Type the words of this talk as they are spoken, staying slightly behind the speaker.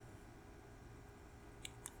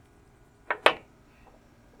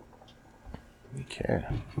Okay.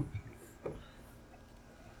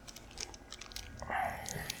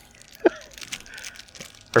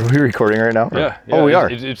 Are we recording right now? Yeah. Oh, we are.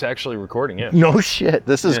 It's actually recording, yeah. No shit.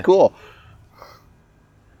 This is cool.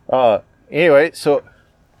 Anyway, so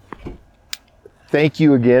thank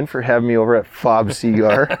you again for having me over at Fob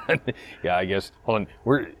Cigar. Yeah, I guess. Hold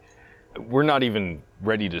on. We're not even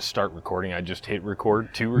ready to start recording. I just hit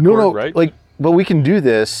record to record, No, right? but we can do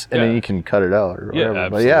this and then Yeah. you can cut it out or yeah,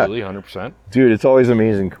 whatever. absolutely, But 100%. dude, it's always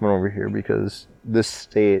amazing coming over here because this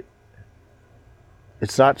state,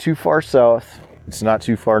 it's not too far south, it's not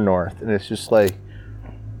too far north, and it's just like,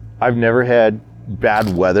 I've never had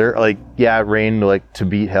bad weather. Like, yeah, it rained like to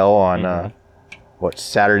beat hell on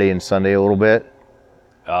Saturday and Sunday a little bit.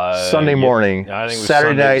 Sunday morning, I think it was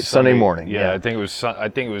Saturday night, Sunday morning. Yeah, I think it was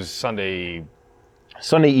Sunday.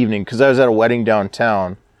 Sunday evening, because I was at a wedding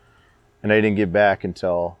downtown, and I didn't get back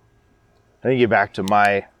to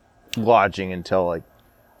my lodging until like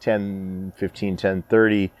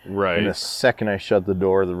 10:30. Right. And the second I shut the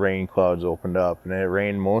door, the rain clouds opened up, and it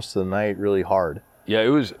rained most of the night really hard. Yeah, it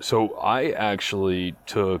was. So I actually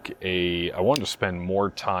I wanted to spend more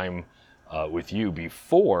time with you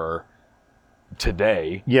before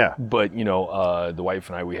today. Yeah. But, the wife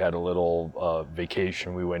and I, we had a little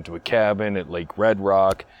vacation. We went to a cabin at Lake Red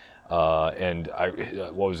Rock. And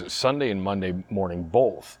Sunday and Monday morning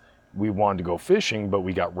both. We wanted to go fishing, but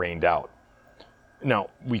we got rained out. Now,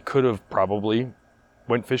 we could have probably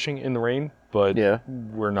went fishing in the rain, but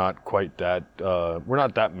we're not quite that, we're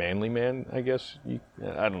not that manly man, I guess.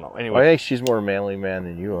 I don't know. Anyway. I think she's more manly man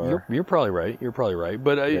than you are. You're probably right.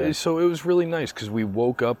 But so it was really nice because we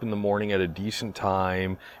woke up in the morning at a decent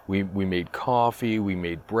time. We made coffee, we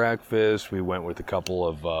made breakfast, we went with a couple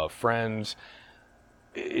of friends.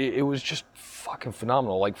 It was just fucking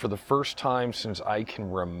phenomenal. Like, for the first time since I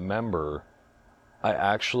can remember, I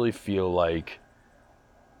actually feel like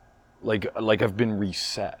I've been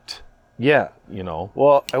reset. Yeah.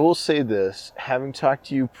 Well, I will say this, having talked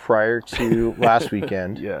to you prior to last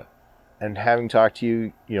weekend, Yeah. and having talked to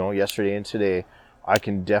you, yesterday and today, I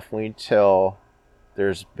can definitely tell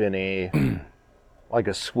there's been a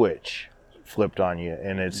switch flipped on you,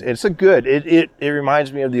 and it's a good. It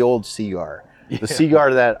reminds me of the old cigar, the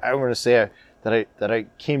cigar that I'm going to say that I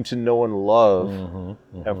came to know and love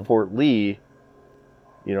at Fort Lee.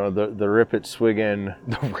 The Rip It Swiggin',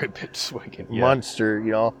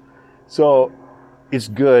 Monster. So it's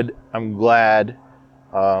good. I'm glad.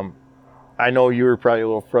 I know you were probably a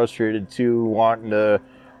little frustrated too, wanting to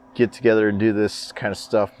get together and do this kind of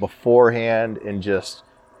stuff beforehand, and just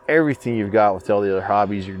everything you've got with all the other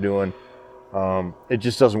hobbies you're doing. It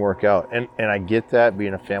just doesn't work out. And I get that,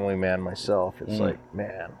 being a family man myself. It's like,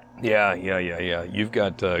 man. Yeah. You've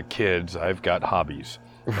got kids. I've got hobbies.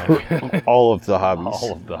 All of the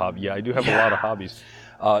hobbies. Yeah, I do have a lot of hobbies.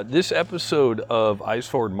 This episode of Ice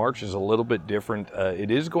Forward March is a little bit different.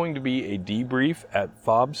 It is going to be a debrief at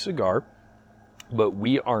Fob Cigar, but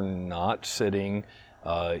we are not sitting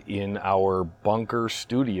in our bunker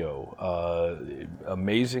studio.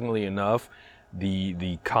 Amazingly enough,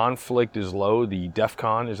 the conflict is low. The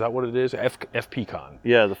DEFCON, is that what it is? FPCon.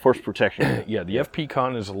 Yeah, the force protection. Yeah, the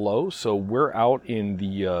FPCon is low, so we're out in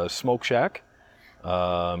the smoke shack.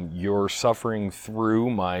 You're suffering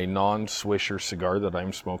through my non-Swisher cigar that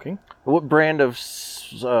I'm smoking. What brand of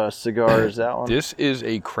cigar is that one? This is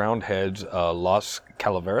a Crowned Heads Las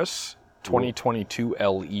Calaveras 2022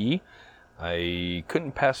 LE. I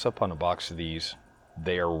couldn't pass up on a box of these.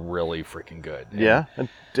 They are really freaking good. Yeah,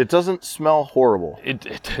 it doesn't smell horrible.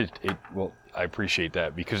 Well, I appreciate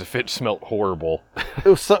that, because if it smelled horrible,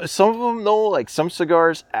 some of them though, like some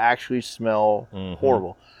cigars actually smell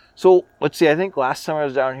horrible. So let's see. I think last time I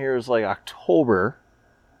was down here was like October,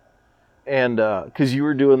 and because you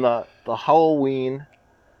were doing the Halloween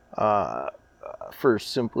for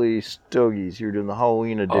Simply Stogies, you were doing the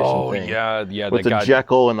Halloween edition thing. Yeah, with the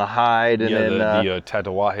Jekyll and the Hyde, and then the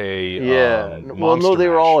Tatawahe. Well, no, they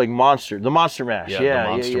were all like the Monster Mash. The Monster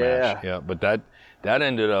Mash. Yeah, but that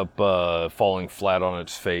ended up falling flat on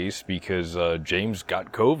its face because James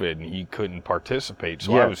got COVID and he couldn't participate.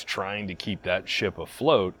 So I was trying to keep that ship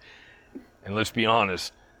afloat. And let's be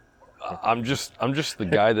honest, I'm just the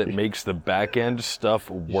guy that makes the back end stuff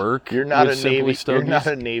work. You're not a Navy. You're not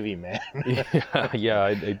a Navy man.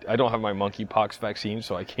 I don't have my monkeypox vaccine,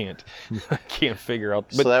 so I can't figure out.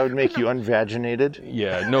 But, so that would make you unvaginated?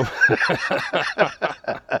 Yeah, no.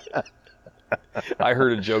 I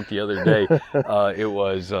heard a joke the other day. It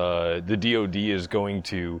was the DOD is going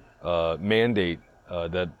to mandate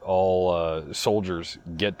that all soldiers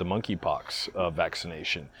get the monkeypox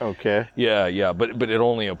vaccination. Okay. Yeah, but it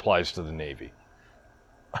only applies to the Navy.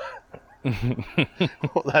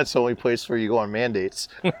 Well, that's the only place where you go on mandates.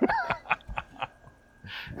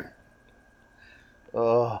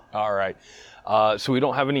 All right. So we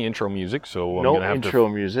don't have any intro music, so I'm No gonna have intro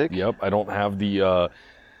music. Yep, I don't have the.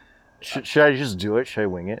 Should I just do it? Should I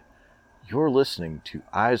wing it? You're listening to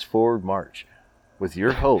Eyes Forward March with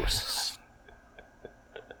your hosts.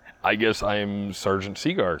 I guess I am Sergeant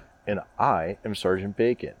Seagar. And I am Sergeant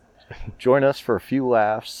Bacon. Join us for a few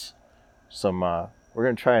laughs. We're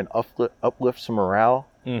going to try and uplift some morale.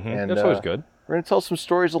 And That's always good. We're going to tell some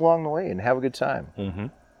stories along the way and have a good time. Mm-hmm.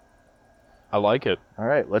 I like it. All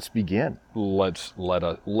right, let's begin. Let us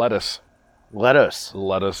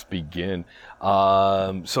begin.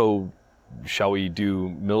 So, shall we do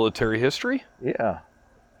military history? Yeah.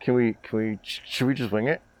 Should we just wing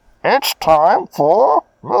it? It's time for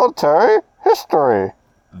military history.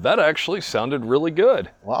 That actually sounded really good.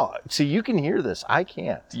 Wow. See, you can hear this. I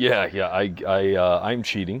can't. Yeah. I'm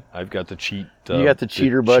cheating. I've got the cheat. You got the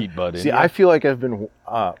cheater bud. Cheat bud in See, here. I feel like I've been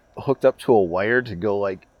hooked up to a wire to go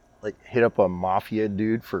like hit up a mafia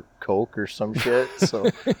dude for coke or some shit. So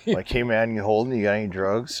like, hey man, you got any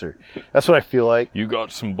drugs? Or that's what I feel like. You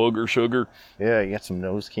got some booger sugar. Yeah, you got some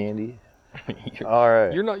nose candy. All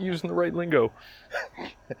right. You're not using the right lingo.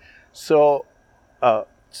 So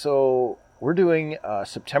we're doing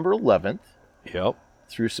September 11th. Yep.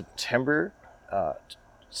 Through September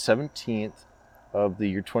 17th of the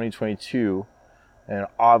year 2022, and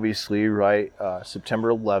obviously, right,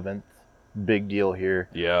 September 11th, big deal here.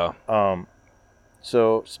 Yeah.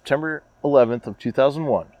 So September 11th of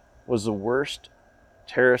 2001 was the worst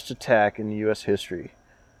terrorist attack in U.S. history.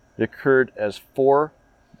 It occurred as 4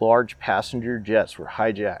 large passenger jets were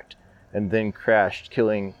hijacked and then crashed,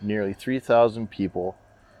 killing nearly 3,000 people.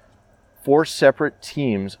 4 separate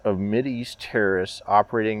teams of Mideast terrorists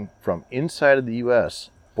operating from inside of the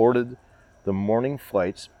U.S. boarded the morning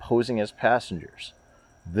flights posing as passengers,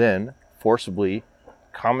 then forcibly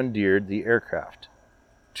commandeered the aircraft.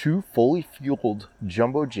 2 fully fueled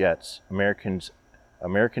jumbo jets, American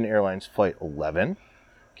Airlines Flight 11,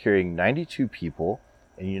 carrying 92 people,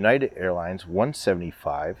 and United Airlines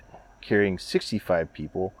 175, carrying 65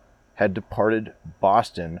 people, had departed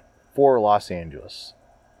Boston for Los Angeles.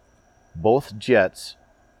 Both jets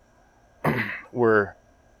were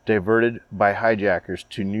diverted by hijackers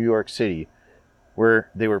to New York City, where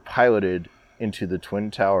they were piloted into the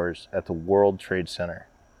Twin Towers at the World Trade Center.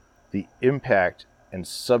 The impact and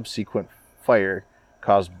subsequent fire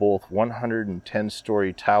caused both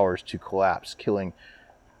 110-story towers to collapse, killing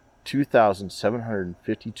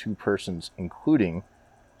 2,752 persons, including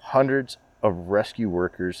hundreds of rescue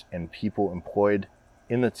workers and people employed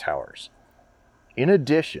in the towers. In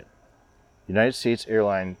addition, United States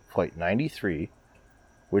Airlines Flight 93,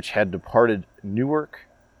 which had departed Newark,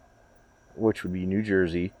 which would be New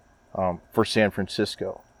Jersey, for San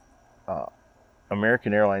Francisco.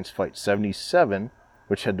 American Airlines Flight 77,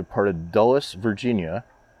 which had departed Dulles, Virginia,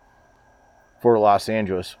 for Los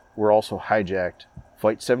Angeles, were also hijacked.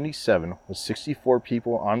 Flight 77, with 64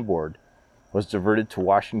 people on board, was diverted to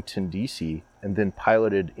Washington, D.C., and then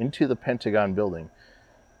piloted into the Pentagon building,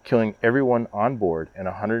 killing everyone on board and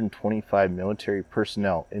 125 military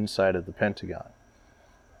personnel inside of the Pentagon.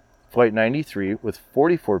 Flight 93, with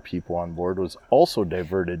 44 people on board, was also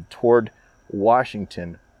diverted toward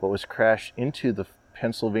Washington, but was crashed into the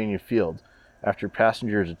Pennsylvania field after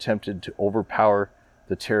passengers attempted to overpower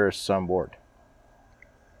the terrorists on board.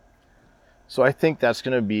 So I think that's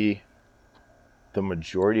going to be the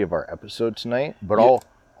majority of our episode tonight, but Yeah.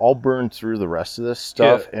 I'll burn through the rest of this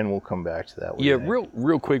stuff, and we'll come back to that. Yeah,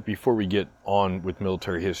 real quick before we get on with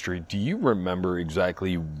military history, do you remember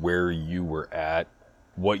exactly where you were at,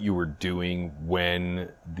 what you were doing when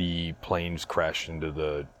the planes crashed into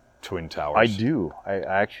the Twin Towers? I do.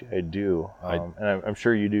 I do. And I'm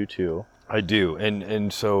sure you do too. I do.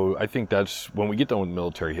 And so I think that's, when we get done with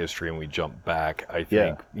military history and we jump back, I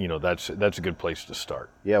think, that's a good place to start.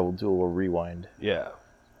 Yeah, we'll do a little rewind. Yeah.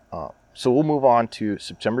 So we'll move on to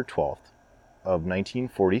September 12th of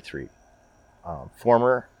 1943.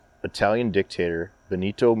 Former Italian dictator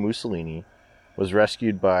Benito Mussolini was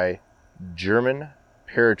rescued by German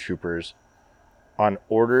paratroopers on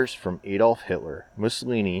orders from Adolf Hitler.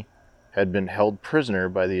 Mussolini had been held prisoner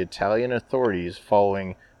by the Italian authorities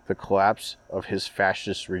following the collapse of his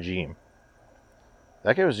fascist regime.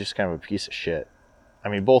 That guy was just kind of a piece of shit. I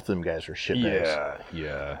mean, both of them guys were shitbags.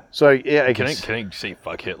 Yeah. So yeah, Can I say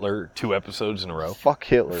fuck Hitler 2 episodes in a row? fuck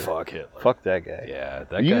Hitler. Fuck Hitler. Fuck that guy. Yeah,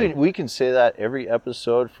 that guy. We can say that every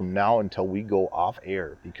episode from now until we go off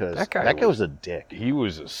air, because that guy was a dick. He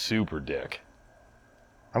was a super dick.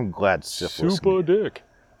 I'm glad syphilis. Super dick.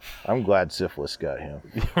 I'm glad syphilis got him.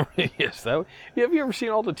 Yes, that. Have you ever seen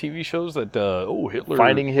all the TV shows that? Hitler.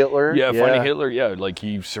 Finding Hitler. Yeah, Finding Hitler. Yeah, like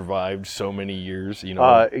he survived so many years.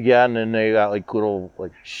 Yeah, and then they got like little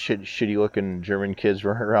like shitty looking German kids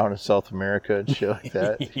running around in South America and shit like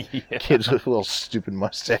that. Yeah. Kids with little stupid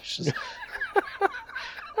mustaches.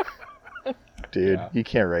 Dude, you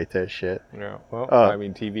can't write that shit. Yeah. Well, I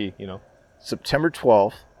mean, TV. September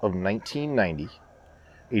 12th of 1990,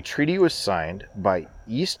 a treaty was signed by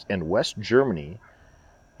East and West Germany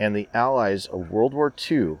and the Allies of World War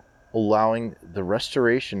II, allowing the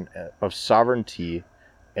restoration of sovereignty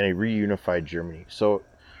and a reunified Germany. So,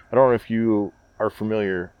 I don't know if you are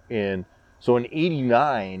familiar in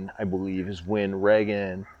 89, I believe, is when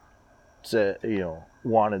Reagan said,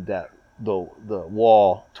 wanted that the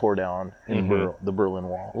wall tore down in the Berlin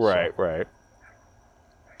Wall. Right.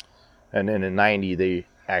 And then in 90, they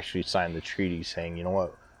actually signed the treaty saying, you know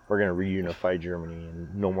what, we're going to reunify Germany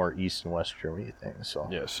and no more East and West Germany things. So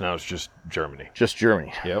yes, now it's just Germany. Just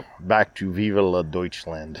Germany. Yep. Back to Viva la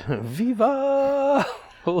Deutschland. Viva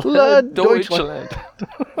la Deutschland.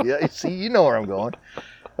 Yeah, see, you know where I'm going.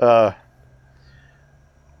 All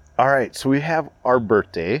right, so we have our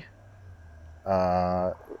birthday.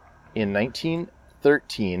 In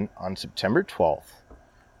 1913, on September 12th,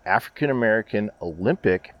 African-American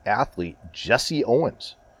Olympic athlete Jesse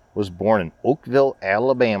Owens was born in Oakville,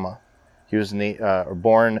 Alabama. He was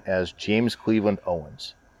born as James Cleveland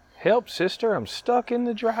Owens. Help, sister, I'm stuck in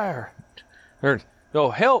the dryer. No,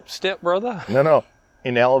 help, stepbrother. No.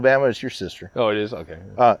 In Alabama, it's your sister. Oh, it is? Okay.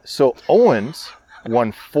 So Owens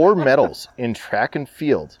won 4 medals in track and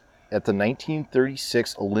field at the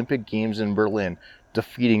 1936 Olympic Games in Berlin,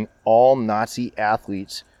 defeating all Nazi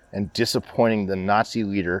athletes and disappointing the Nazi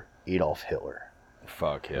leader, Adolf Hitler.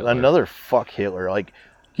 Fuck Hitler. Another fuck Hitler. Like,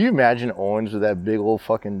 can you imagine Owens with that big old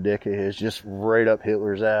fucking dick of his just right up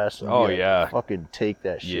Hitler's ass? Oh, yeah. Fucking take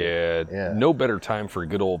that shit. Yeah. No better time for a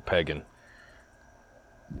good old pegging.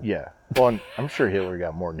 Yeah. Well, I'm sure Hitler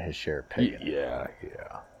got more than his share of pegging. Yeah.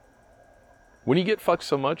 When you get fucked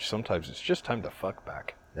so much, sometimes it's just time to fuck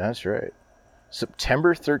back. That's right.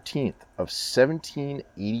 September 13th of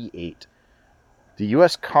 1788, the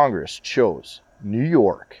U.S. Congress chose New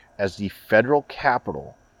York as the federal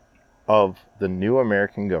capital of the new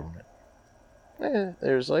American government.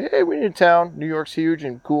 There's like, hey, we need a town. New York's huge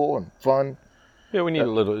and cool and fun. Yeah, we need a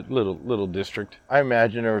little district. I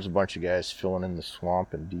imagine there was a bunch of guys filling in the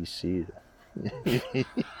swamp in D.C.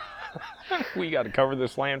 We got to cover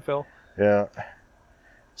this landfill. Yeah.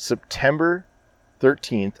 September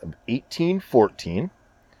 13th of 1814,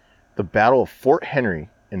 the Battle of Fort Henry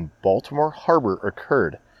in Baltimore Harbor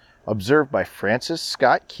occurred, observed by Francis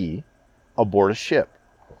Scott Key aboard a ship.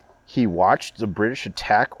 He watched the British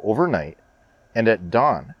attack overnight, and at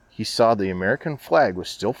dawn, he saw the American flag was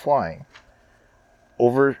still flying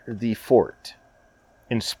over the fort,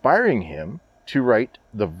 inspiring him to write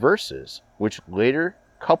the verses, which later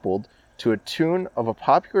coupled to a tune of a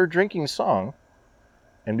popular drinking song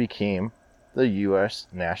and became the U.S.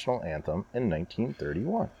 national anthem in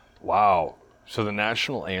 1931. Wow. So the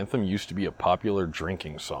national anthem used to be a popular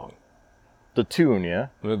drinking song. The tune, yeah?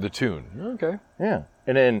 The tune. Okay. Yeah.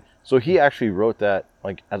 And then, so he actually wrote that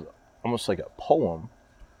like as almost like a poem.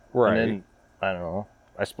 Right. And then, I don't know,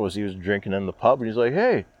 I suppose he was drinking in the pub and he's like,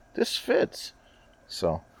 hey, this fits.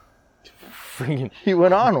 So, Freaking, he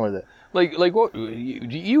went on with it. like what? Can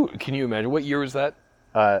you imagine what year was that?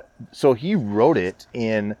 So he wrote it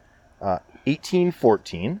in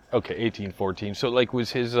 1814. Okay, 1814. So like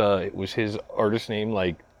was his artist name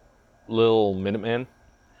like Lil Minuteman?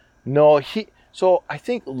 No, so I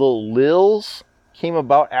think the Lils came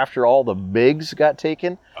about after all the bigs got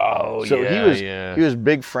taken. Oh, so yeah, he was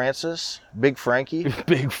Big Francis, Big Frankie.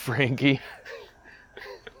 Big Frankie.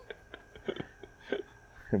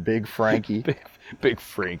 Big Frankie. Big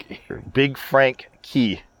Frankie. Big Frank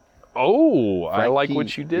Key. Oh, Frank I like Key.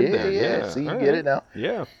 what you did there. Yeah. See, you All get right. it now.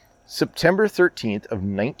 Yeah. September 13th of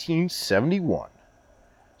 1971,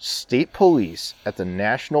 state police at the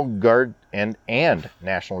National Guard and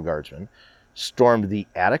National Guardsmen stormed the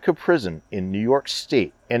Attica prison in New York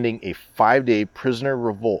State, ending a 5-day prisoner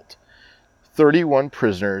revolt. 31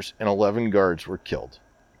 prisoners and 11 guards were killed.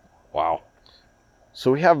 Wow.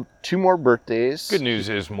 So we have 2 more birthdays. Good news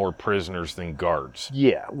is more prisoners than guards.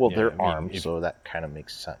 Yeah, well, Yeah, they're I mean, armed, so that kind of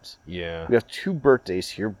makes sense. Yeah. We have 2 birthdays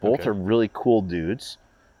here. Both Okay. are really cool dudes.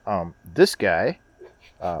 This guy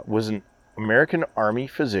was an American Army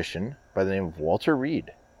physician by the name of Walter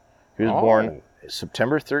Reed. He was born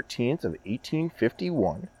September 13th of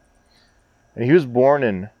 1851. And he was born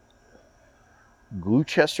in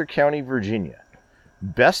Gloucester County, Virginia.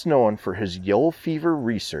 Best known for his yellow fever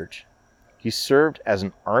research, he served as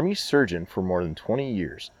an Army surgeon for more than 20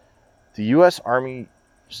 years. The U.S. Army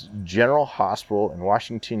General Hospital in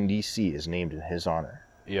Washington, D.C. is named in his honor.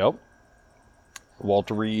 Yep.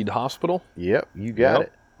 Walter Reed Hospital. Yep, you got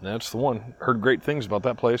it. That's the one. Heard great things about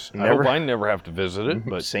that place. I Never- hope I never have to visit it,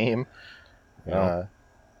 but Same. Yeah.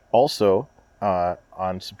 Also,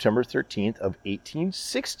 on September 13th of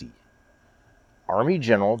 1860, Army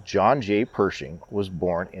General John J. Pershing was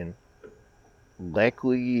born in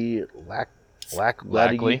Lackley,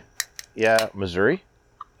 yeah, Missouri.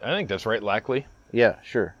 I think that's right, Lackley. Yeah,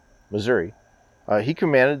 sure, Missouri. He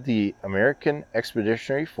commanded the American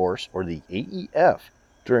Expeditionary Force, or the AEF,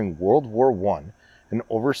 during World War I and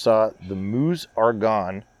oversaw the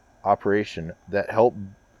Meuse-Argonne operation that helped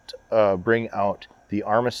bring out the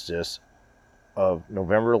armistice of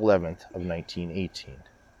November 11th of 1918.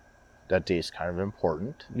 That day is kind of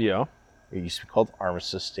important. Yeah. It used to be called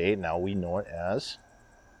Armistice Day. Now we know it as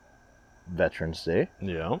Veterans Day.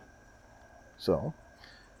 Yeah. So,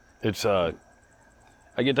 It's I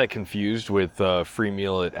get that confused with free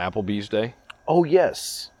meal at Applebee's Day. oh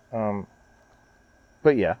yes.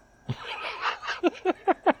 But yeah.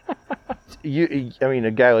 I mean,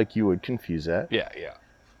 a guy like you would confuse that. Yeah,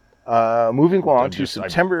 yeah. Moving along I'm to just- I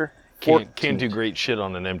September 14th. Can't do great shit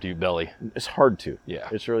on an empty belly. It's hard to. Yeah.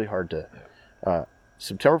 It's really hard to.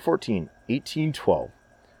 September 14, 1812,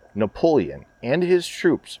 Napoleon and his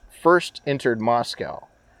troops first entered Moscow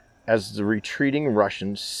as the retreating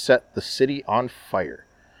Russians set the city on fire.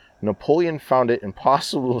 Napoleon found it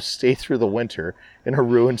impossible to stay through the winter in a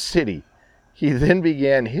ruined city. He then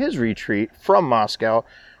began his retreat from Moscow,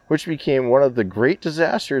 which became one of the great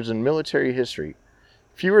disasters in military history.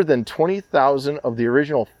 Fewer than 20,000 of the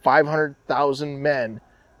original 500,000 men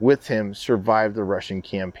with him survived the Russian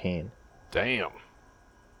campaign. Damn.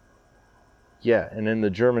 Yeah, and then the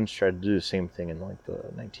Germans tried to do the same thing in like the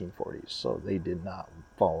 1940s, so they did not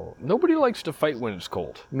follow. Nobody likes to fight when it's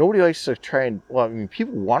cold. Nobody likes to try and, well, I mean,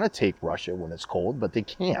 people want to take Russia when it's cold, but they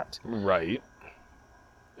can't. Right.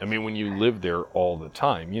 I mean, when you live there all the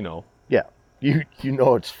time, you know. Yeah, you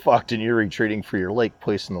know it's fucked and you're retreating for your lake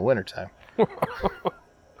place in the wintertime.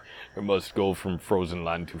 I must go from frozen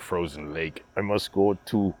land to frozen lake. I must go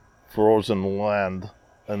to frozen land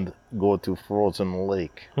and go to frozen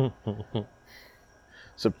lake.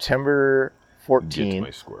 September Get 14,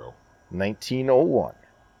 my squirrel. 1901,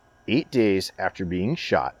 8 days after being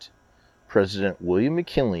shot, President William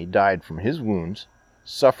McKinley died from his wounds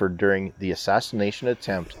suffered during the assassination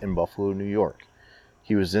attempt in Buffalo, New York.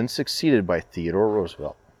 He was then succeeded by Theodore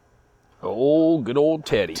Roosevelt. Oh, good old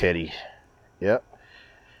Teddy. Teddy. Yep.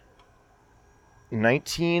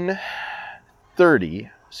 1930,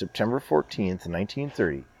 September 14th,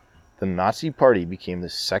 1930, the Nazi Party became the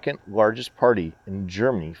second largest party in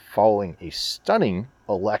Germany following a stunning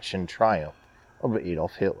election triumph of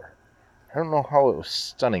Adolf Hitler. I don't know how it was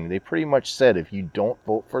stunning. They pretty much said if you don't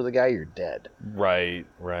vote for the guy, you're dead. Right.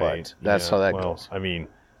 But that's how that goes. I mean,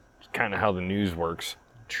 it's kind of how the news works.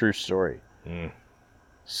 True story. Mm.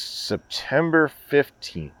 September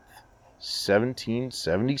 15th,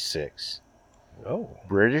 1776, Oh.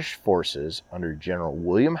 British forces under General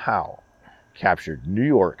William Howe captured New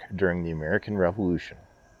York during the American Revolution.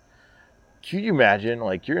 Can you imagine,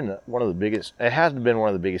 like, you're in one of the biggest, it has been one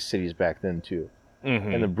of the biggest cities back then too.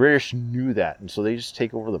 Mm-hmm. And the British knew that, and so they just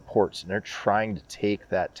take over the ports, and they're trying to take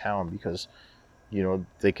that town because, you know,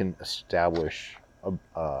 they can establish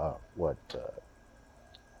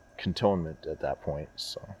cantonment at that point.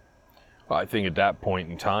 So, I think at that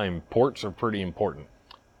point in time, ports are pretty important.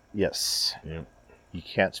 yes, Yeah. you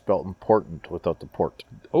can't spell important without the port.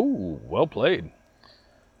 Oh, well played.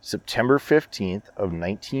 September 15th of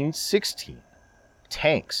 1916,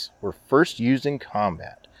 tanks were first used in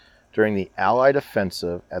combat during the Allied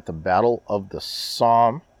offensive at the Battle of the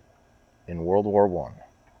Somme in World War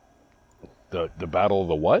I. The Battle of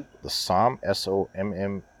the what? The Somme,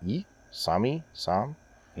 S-O-M-M-E? Somme? Somme?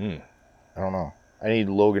 Mm. I don't know. I need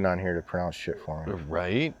Logan on here to pronounce shit for me.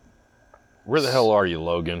 Right? Where the hell are you,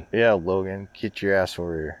 Logan? Yeah, Logan, get your ass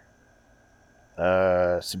over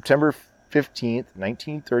here. September 15th,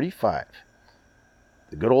 1935.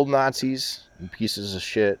 The good old Nazis and pieces of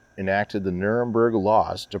shit enacted the Nuremberg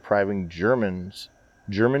laws depriving German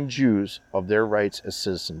Jews of their rights as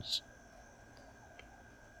citizens.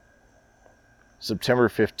 September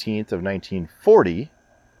 15th of 1940,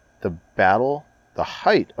 the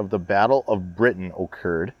height of the Battle of Britain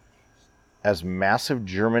occurred as massive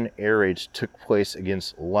German air raids took place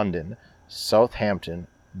against London, Southampton,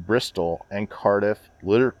 Bristol, and Cardiff,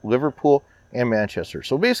 Liverpool, and Manchester.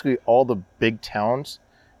 So basically all the big towns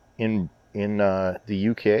in in the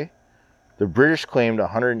UK, the British claimed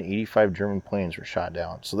 185 German planes were shot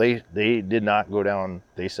down. So they did not go down.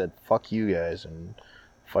 They said, fuck you guys, and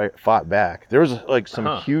fought back. There was like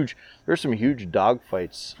some huge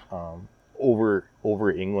dogfights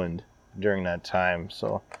over England during that time.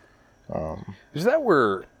 So is that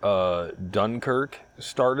where Dunkirk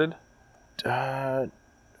started?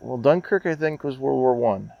 Well, Dunkirk, I think, was World War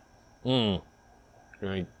One.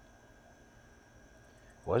 Right.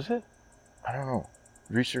 Was it? I don't know.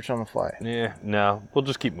 Research on the fly. Yeah, no. We'll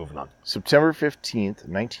just keep moving on. September 15th,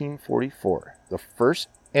 1944, the first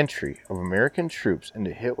entry of American troops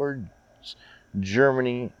into Hitler's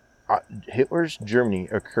Germany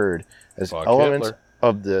occurred as elements Hitler.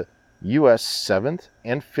 of the U.S. 7th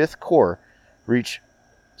and 5th Corps reached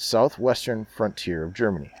southwestern frontier of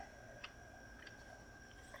Germany.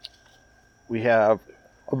 We have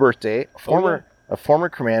a birthday, a former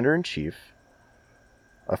commander-in-chief,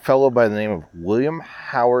 a fellow by the name of William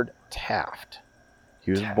Howard Taft.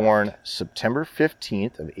 He was born September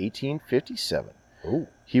 15th of 1857. Ooh.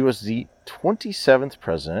 He was the 27th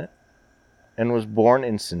president and was born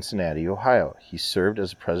in Cincinnati, Ohio. He served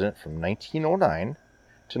as president from 1909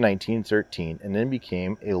 to 1913 and then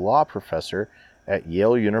became a law professor at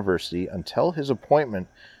Yale University until his appointment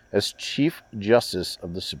as Chief Justice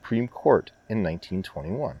of the Supreme Court in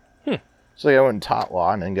 1921. So he went and taught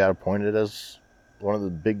law and then got appointed as one of the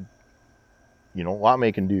big,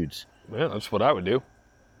 law-making dudes. Yeah, that's what I would do.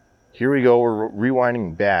 Here we go. We're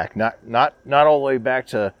rewinding back, not all the way back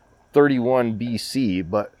to 31 BC,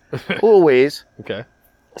 but a little ways. Okay.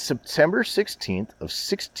 September 16th of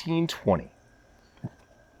 1620,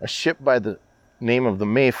 a ship by the name of the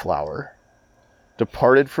Mayflower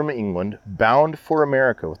departed from England, bound for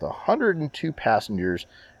America with 102 passengers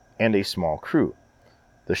and a small crew.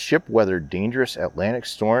 The ship weathered dangerous Atlantic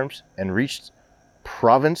storms and reached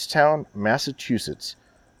Provincetown, Massachusetts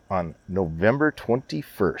on November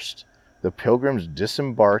 21st. The Pilgrims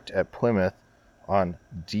disembarked at Plymouth on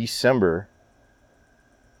December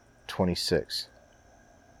 26th.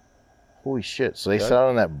 Holy shit. So they sat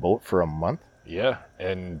on that boat for a month? Yeah,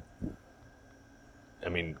 and I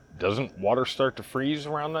mean, doesn't water start to freeze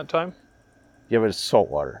around that time? Yeah, but it's salt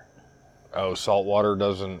water. Oh, salt water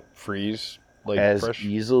doesn't freeze like as fresh?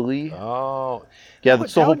 Easily. Oh. Yeah,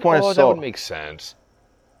 that's the whole point of salt. That would make sense.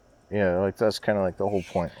 Yeah, like that's kind of like the whole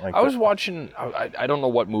point. Like I was watching, I don't know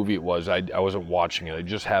what movie it was. I wasn't watching it. I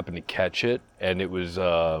just happened to catch it, and it was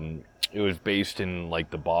based in like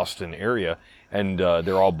the Boston area, and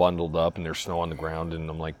they're all bundled up, and there's snow on the ground, and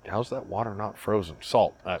I'm like, how's that water not frozen?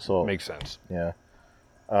 Salt. That makes sense. Yeah.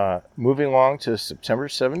 Moving along to September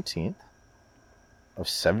 17th of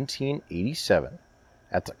 1787,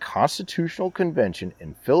 at the Constitutional Convention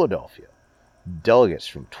in Philadelphia, delegates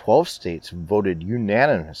from 12 states voted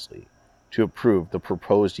unanimously to approve the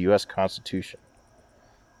proposed U.S. Constitution.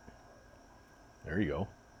 There you go.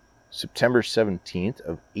 September 17th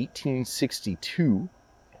of 1862,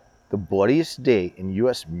 the bloodiest day in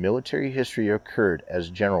U.S. military history occurred as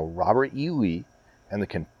General Robert E. Lee and the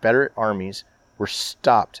Confederate armies were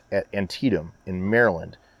stopped at Antietam in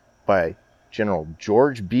Maryland by General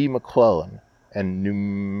George B. McClellan and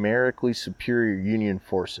numerically superior Union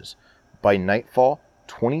forces. By nightfall,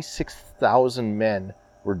 26,000 men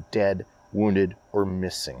were dead, wounded, or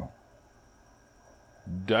missing.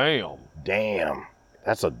 Damn.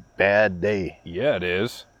 That's a bad day. Yeah, it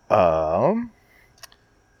is.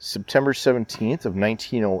 September 17th of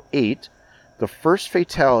 1908, the first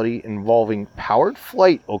fatality involving powered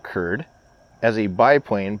flight occurred as a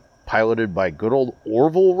biplane piloted by good old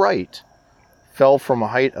Orville Wright fell from a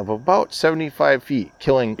height of about 75 feet,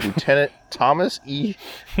 killing Lieutenant Thomas E.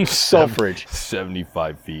 Selfridge.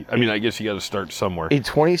 75 feet. I mean, I guess you got to start somewhere. A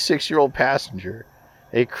 26-year-old passenger.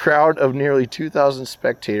 A crowd of nearly 2,000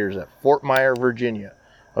 spectators at Fort Myer, Virginia,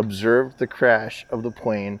 observed the crash of the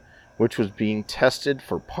plane, which was being tested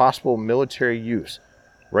for possible military use.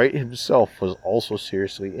 Wright himself was also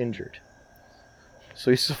seriously injured.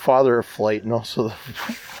 So he's the father of flight and also the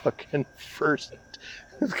fucking first...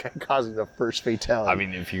 This guy causing the first fatality. I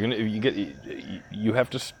mean, if you're gonna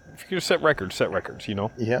set records, you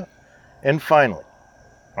know? Yeah. And finally,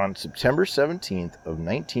 on September 17th of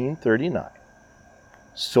 1939,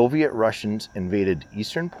 Soviet Russians invaded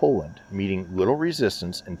eastern Poland, meeting little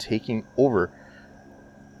resistance and taking over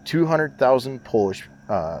 200,000 Polish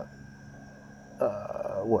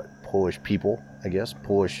people, I guess,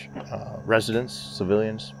 Polish residents,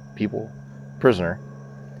 civilians, people, prisoner.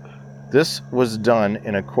 This was done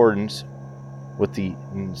in accordance with the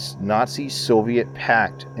Nazi-Soviet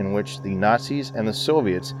pact, in which the Nazis and the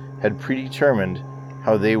Soviets had predetermined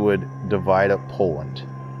how they would divide up Poland.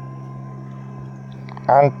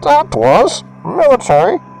 And that was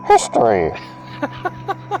military history.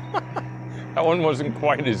 That one wasn't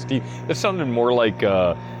quite as deep. It sounded more like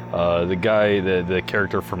the guy, the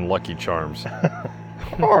character from Lucky Charms.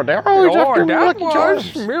 Oh, that was Lucky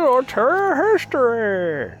Charms. Military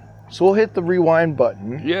history. So we'll hit the rewind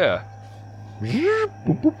button. Yeah. Yeah.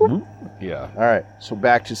 All right. So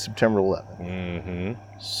back to September 11th. Mm-hmm.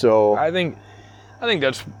 So I think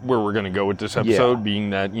that's where we're gonna go with this episode,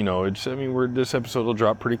 being that this episode will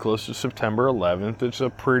drop pretty close to September 11th. It's a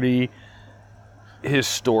pretty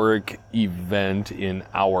historic event in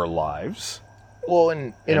our lives. Well,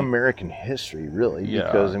 in American history, really, Yeah.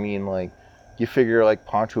 because I mean, like, you figure like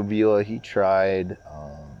Pancho Villa, he tried.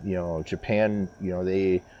 Japan,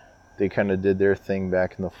 they kind of did their thing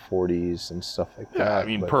back in the 40s and stuff like that. Yeah, I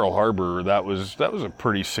mean, Pearl Harbor, that was a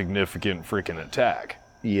pretty significant freaking attack.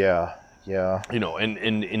 Yeah. And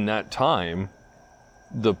in that time,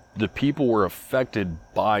 the people were affected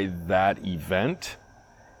by that event,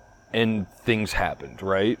 and things happened,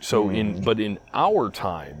 right? So in our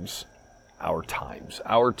time,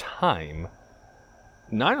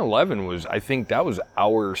 9/11 was, I think that was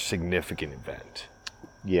our significant event.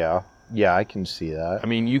 Yeah, I can see that. I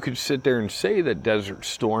mean, you could sit there and say that Desert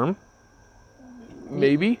Storm,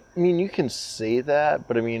 maybe. I mean, you can say that,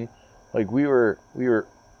 but I mean, like, we were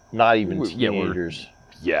not even teenagers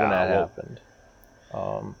when that happened.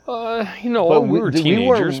 We were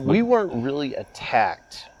teenagers. We weren't really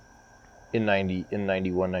attacked in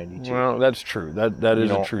 91, 92. Well, that's true. That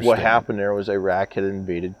is a true statement. What happened there was Iraq had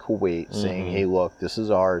invaded Kuwait, saying, hey, look, this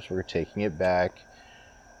is ours. We're taking it back.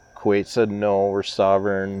 Kuwait said, no, we're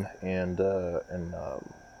sovereign. And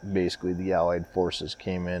basically the Allied forces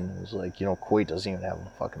came in. It was like, Kuwait doesn't even have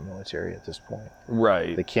a fucking military at this point.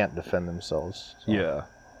 Right. They can't defend themselves. So. Yeah.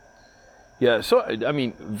 Yeah, so, I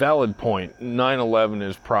mean, valid point. 9/11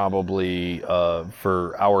 is probably,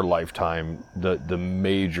 for our lifetime, the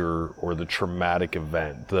major or the traumatic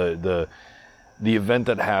event. The event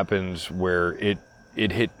that happens where it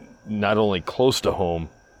hit not only close to home,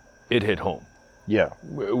 it hit home. Yeah.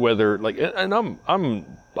 Whether, like, and I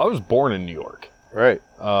was born in New York. Right.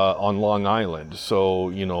 On Long Island, so,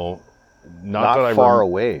 not that far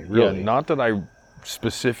away, really. Yeah, not that I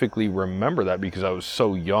specifically remember that because I was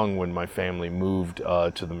so young when my family moved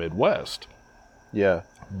to the Midwest. Yeah.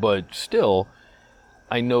 But still,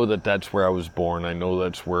 I know that that's where I was born. I know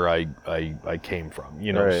that's where I came from.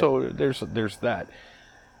 Right. So there's that.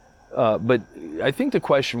 But I think the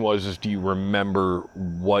question was, do you remember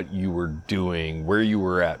what you were doing, where you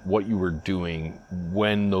were at, what you were doing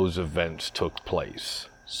when those events took place?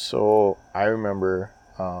 So I remember,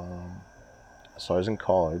 I was in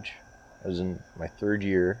college. I was in my third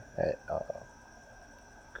year at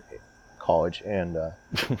college, and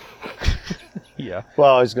yeah.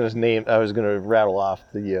 Well, I was gonna rattle off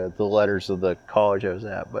the letters of the college I was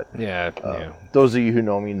at, but yeah. Those of you who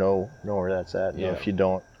know me know where that's at. Yeah. If you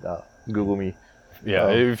don't, Google me. Yeah.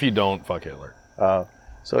 If you don't, fuck Hitler.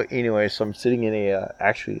 So anyway, so I'm sitting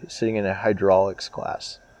in a hydraulics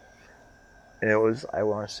class, and it was, I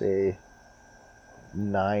want to say,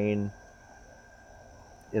 9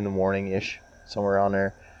 in the morning-ish, somewhere around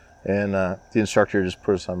there, and the instructor just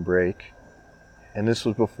put us on break, and this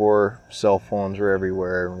was before cell phones were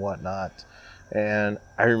everywhere and whatnot, and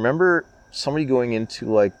I remember somebody going into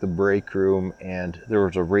like the break room, and there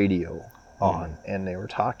was a radio on, and they were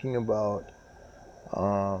talking about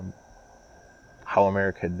how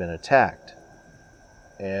America had been attacked,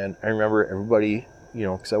 and I remember everybody,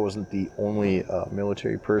 because I wasn't the only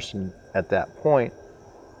military person at that point.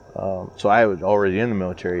 So I was already in the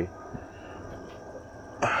military.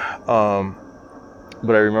 But I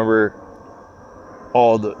remember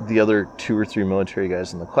all the other 2 or 3 military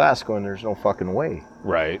guys in the class going, there's no fucking way.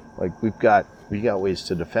 Right. Like, we got ways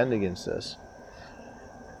to defend against this.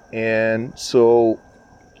 And so,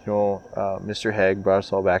 Mr. Haig brought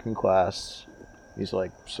us all back in class. He's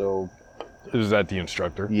like, so... Is that the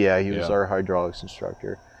instructor? Yeah, he was our hydraulics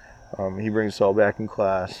instructor. He brings us all back in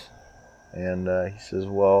class. And he says,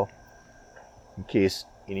 well, in case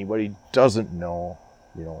anybody doesn't know,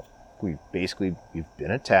 we've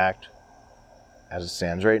been attacked. As it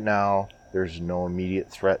stands right now, there's no immediate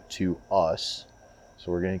threat to us. So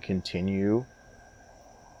we're going to continue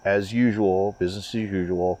as usual, business as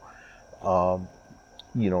usual.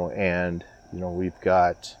 We've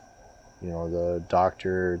got, the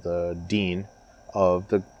doctor, the dean of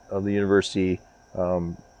the university,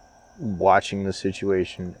 watching the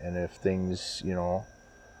situation, and if things, go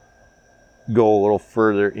a little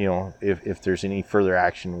further, if there's any further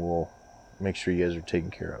action, we'll make sure you guys are taken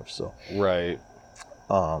care of. So right.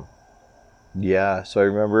 so I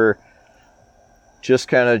remember just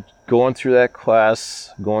kind of going through that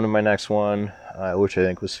class, going to my next one, which I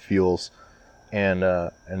think was fuels, and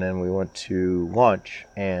then we went to lunch,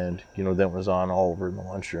 and then it was on all over in the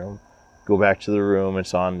lunchroom. Go back to the room,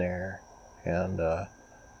 it's on there, and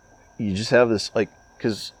you just have this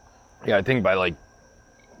because I think by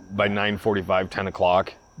 9:45, 10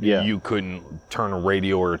 o'clock, you couldn't turn a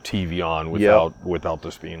radio or a TV on without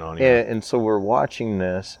this being on. And so we're watching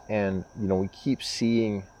this, and we keep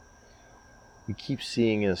seeing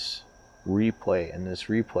this replay,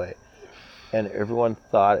 and everyone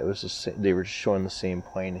thought it was the same. They were just showing the same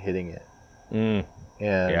plane hitting it, and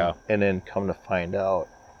then come to find out,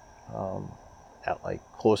 at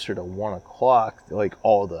closer to 1 o'clock,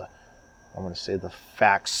 all the, I'm going to say, the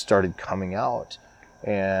facts started coming out,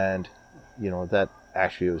 and that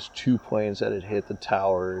actually it was 2 planes that had hit the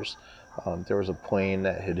towers. There was a plane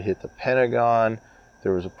that had hit the Pentagon.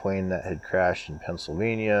 There was a plane that had crashed in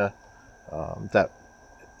Pennsylvania. That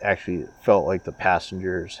actually felt like the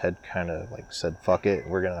passengers had kind of said, "Fuck it,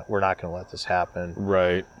 we're not gonna let this happen."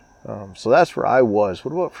 Right. So that's where I was.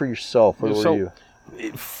 What about for yourself? Where were you?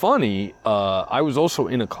 Funny. I was also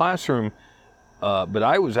in a classroom, but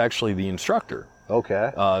I was actually the instructor.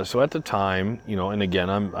 Okay. So at the time, and again,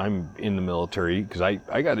 I'm in the military because I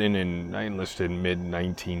enlisted in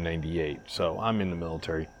mid-1998, so I'm in the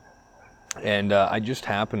military, and I just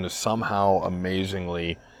happened to somehow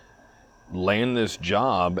amazingly land this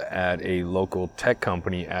job at a local tech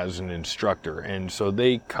company as an instructor, and so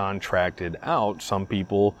they contracted out some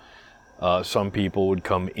people. Some people would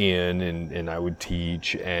come in, and I would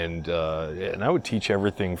teach, and I would teach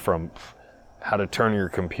everything from how to turn your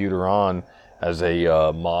computer on as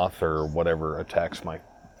a moth or whatever attacks my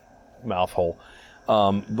mouth hole.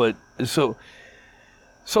 But so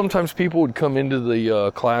sometimes people would come into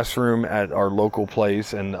the classroom at our local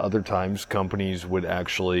place, and other times companies would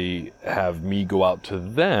actually have me go out to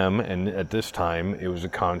them. And at this time, it was a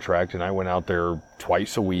contract, and I went out there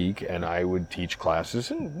twice a week, and I would teach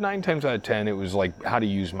classes. And 9 times out of 10, it was how to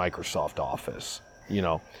use Microsoft Office.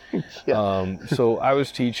 So I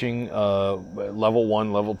was teaching level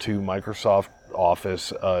 1, level 2 Microsoft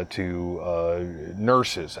Office to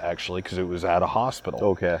nurses, actually, because it was at a hospital.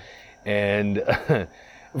 Okay. And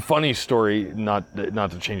funny story, not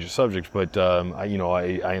to change the subject, but I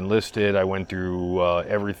enlisted. I went through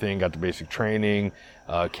everything, got the basic training,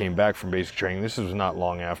 came back from basic training. This was not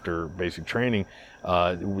long after basic training.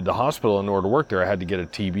 With the hospital, in order to work there, I had to get a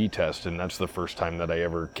TB test, and that's the first time that I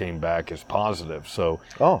ever came back as positive. So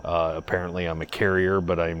apparently I'm a carrier,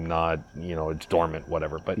 but I'm not, it's dormant,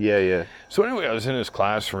 whatever. But yeah. So anyway, I was in this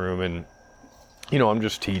classroom, and I'm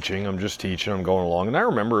just teaching, I'm going along. And I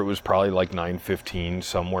remember it was probably 9:15,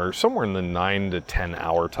 somewhere in the 9 to 10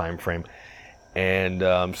 hour time frame. And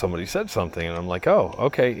somebody said something, and I'm like, oh,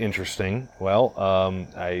 okay, interesting. Well,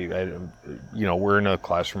 we're in a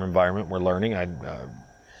classroom environment, we're learning. It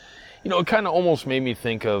kind of almost made me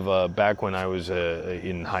think of back when I was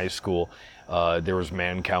in high school. There was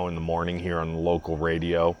Man Cow in the Morning here on the local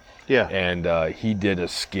radio. Yeah. And he did a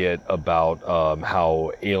skit about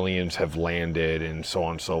how aliens have landed and so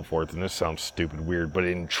on and so forth. And this sounds stupid weird, but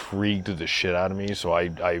it intrigued the shit out of me. So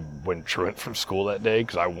I went truant from school that day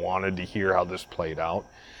because I wanted to hear how this played out.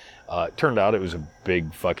 It turned out it was a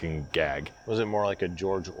big fucking gag. Was it more like a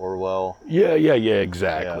George Orwell? Yeah,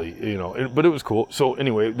 exactly. Yeah. But it was cool. So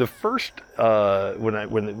anyway, the first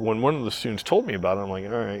when one of the students told me about it, I'm like,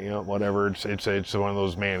 all right, whatever. It's one of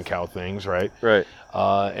those Man Cow things, right? Right.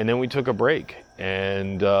 And then we took a break,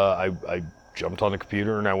 and I jumped on the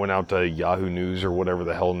computer and I went out to Yahoo News or whatever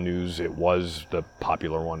the hell news it was, the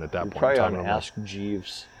popular one at that point. Probably on Ask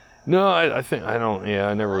Jeeves. No,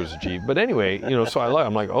 I never was a Jeep. But anyway, so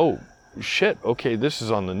I'm like, oh, shit, okay, this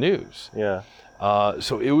is on the news. Yeah.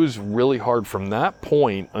 So it was really hard from that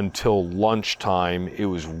point until lunchtime. It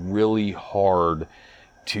was really hard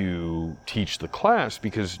to teach the class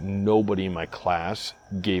because nobody in my class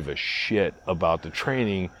gave a shit about the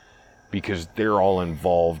training because they're all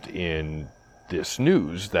involved in this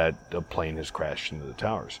news that a plane has crashed into the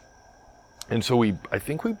towers. And so I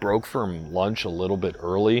think we broke from lunch a little bit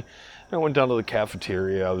early. I went down to the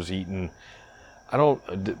cafeteria. I was eating.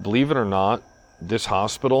 Believe it or not, this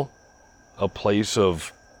hospital, a place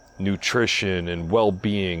of nutrition and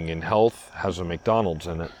well-being and health, has a McDonald's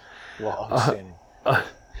in it. Well, outstanding.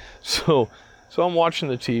 So I'm watching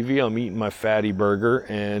the TV. I'm eating my fatty burger,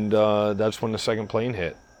 and that's when the second plane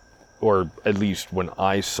hit. Or at least when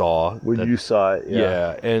I saw. When you saw it, yeah.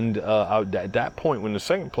 Yeah, and at that point, when the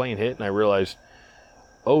second plane hit, and I realized,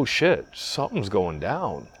 oh shit, something's going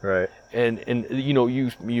down. Right. And you know,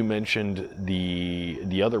 you mentioned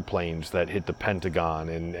the other planes that hit the Pentagon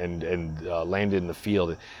and landed in the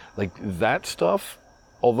field, like that stuff.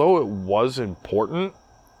 Although it was important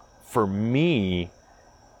for me,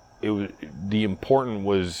 the important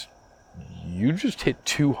was you just hit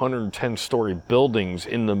 210-story buildings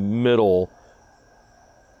in the middle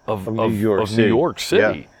of New York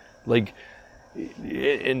City. Yeah. Like,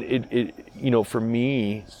 and it you know, for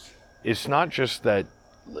me, it's not just that.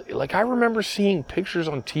 Like, I remember seeing pictures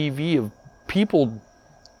on TV of people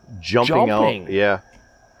jumping out. Yeah.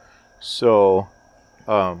 So,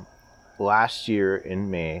 last year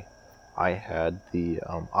in May, I had the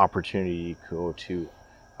opportunity to go to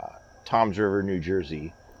Toms River, New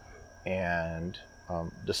Jersey, and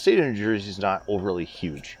the state of New Jersey is not overly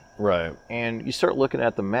huge. Right. And you start looking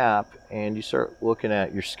at the map, and you start looking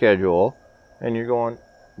at your schedule, and you're going,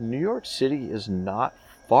 New York City is not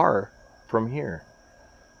far from here.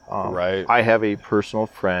 Right. I have a personal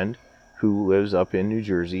friend who lives up in New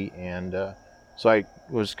Jersey, and so I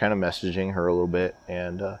was kind of messaging her a little bit,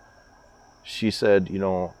 and she said, you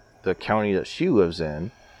know, the county that she lives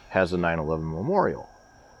in has a 9/11 memorial.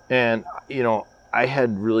 And, you know, I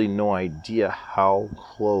had really no idea how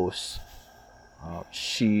close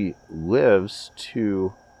she lives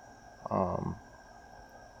to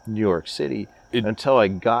New York City until I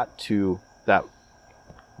got to that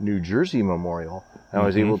New Jersey memorial. And I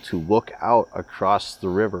was able to look out across the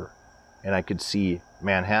river, and I could see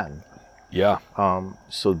Manhattan. Yeah.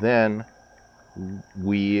 So then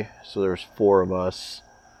so there's 4 of us.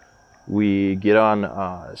 We get on,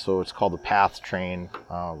 so it's called the PATH train.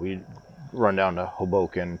 We run down to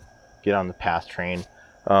Hoboken, get on the PATH train,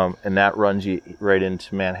 and that runs you right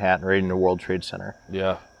into Manhattan, right into World Trade Center.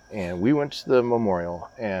 Yeah. And we went to the memorial,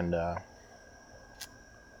 and I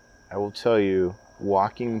will tell you,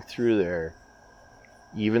 walking through there,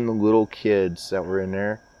 even the little kids that were in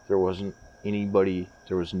there, there wasn't anybody,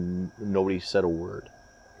 nobody said a word.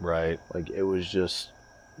 Right. Like, it was just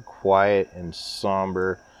quiet and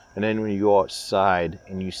somber. And then when you go outside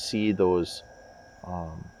and you see those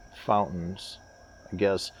fountains, I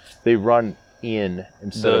guess they run in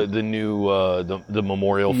instead the new the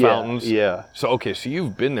memorial fountains. Yeah. So so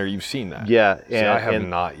you've been there, you've seen that. Yeah. See, I have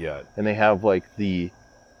not yet. And they have like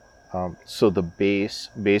so the base,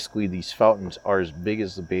 basically these fountains are as big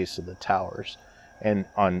as the base of the towers, and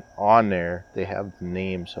on there they have the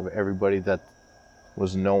names of everybody that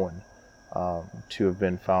was known to have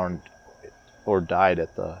been found or died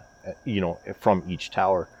at from each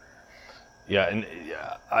tower. Yeah, and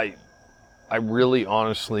I really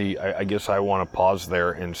honestly, I guess I want to pause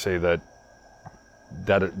there and say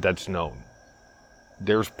that's known.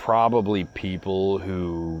 There's probably people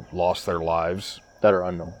who lost their lives that are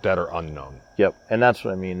unknown. Yep, and that's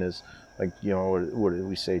what I mean is, like, you know, what did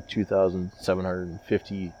we say,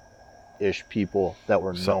 2,750-ish people that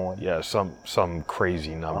were known. Yeah, some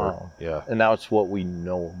crazy number. Yeah, and that's what we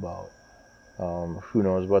know about. Who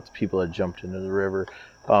knows about the people that jumped into the river?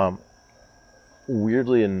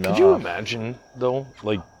 Weirdly enough, could you imagine though,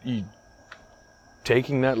 like, you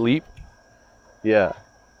taking that leap? Yeah,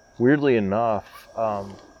 weirdly enough,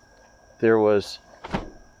 there was.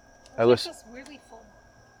 I listened.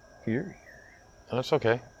 Here. That's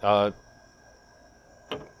okay.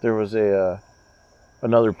 There was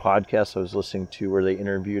another podcast I was listening to where they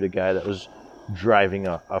interviewed a guy that was driving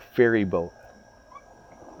a ferry boat,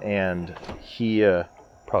 and he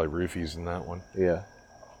probably roofies in that one. Yeah,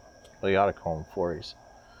 well, you ought to call them Florries.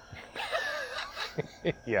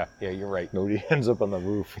 yeah, you're right. Nobody ends up on the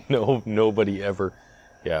roof. No, nobody ever.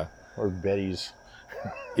 Yeah, or Betty's.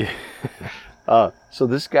 Yeah. So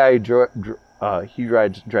this guy he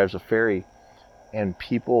drives a ferry, and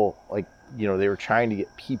people, like, you know, they were trying to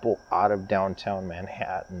get people out of downtown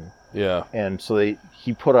Manhattan. Yeah. And so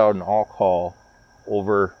he put out an all call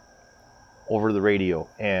over the radio,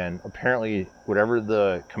 and apparently whatever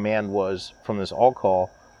the command was from this all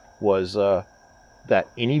call was that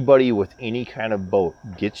anybody with any kind of boat,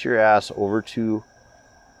 get your ass over to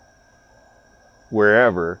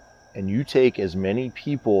wherever, and you take as many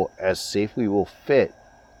people as safely will fit.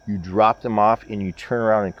 You drop them off and you turn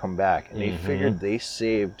around and come back. And they figured they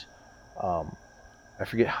saved, I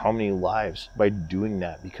forget how many lives by doing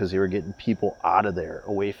that, because they were getting people out of there,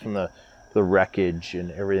 away from the wreckage and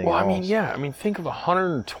everything else. I mean, think of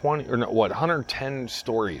 110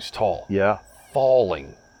 stories tall. Yeah.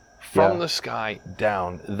 Falling from the sky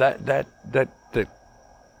down. The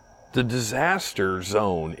disaster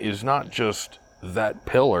zone is not just that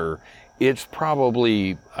pillar. It's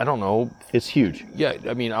probably, I don't know. It's huge. Yeah,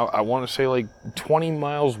 I mean, I want to say like 20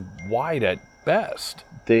 miles wide at best.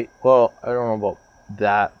 I don't know about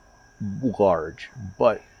that large.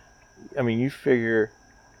 But I mean, you figure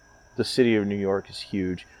the city of New York is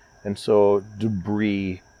huge, and so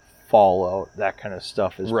debris, fallout, that kind of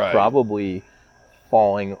stuff is Right. probably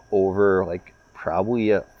falling over like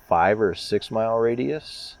probably a 5 or 6 mile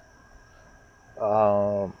radius.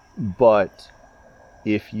 But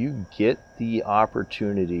if you get the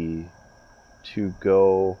opportunity to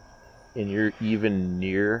go and you're even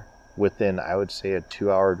near within, I would say, a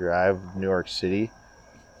 2-hour drive of New York City,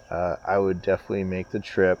 I would definitely make the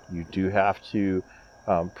trip. You do have to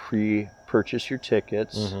pre-purchase your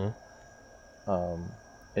tickets. Mm-hmm.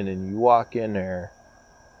 And then you walk in there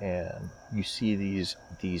and you see these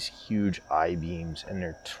huge I-beams and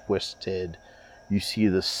they're twisted. You see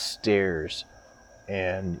the stairs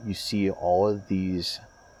and you see all of these,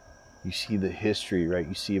 you see the history, right?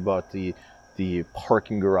 You see about the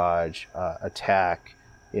parking garage attack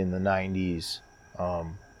in the 90s.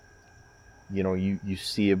 You know, you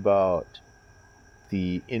see about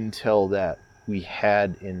the intel that we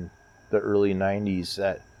had in the early 90s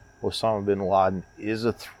that Osama bin Laden is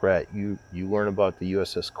a threat. You learn about the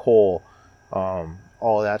USS Cole,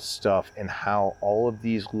 all that stuff, and how all of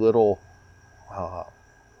these little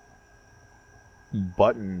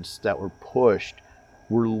buttons that were pushed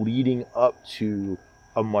were leading up to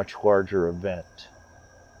a much larger event.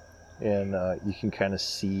 And you can kind of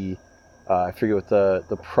see, I forget what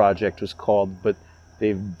the project was called, but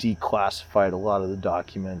they've declassified a lot of the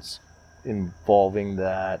documents involving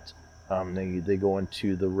that. They go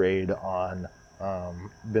into the raid on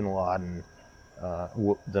bin Laden,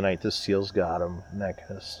 the night the SEALs got him, and that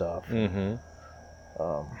kind of stuff. Mm-hmm.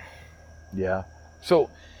 Yeah. So,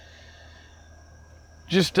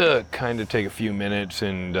 just to kind of take a few minutes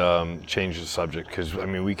and change the subject, because, I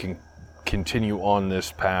mean, we can continue on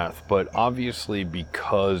this path, but obviously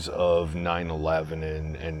because of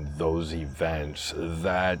 9/11 and those events,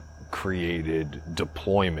 that created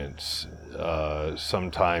deployments,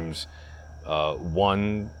 sometimes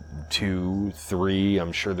 1, 2, 3.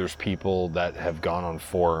 I'm sure there's people that have gone on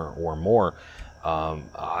 4 or more.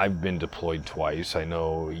 I've been deployed twice. I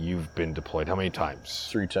know you've been deployed how many times?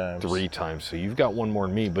 3 times. 3 times. So you've got one more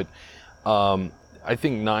than me. But I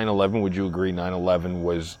think 9/11, would you agree 9/11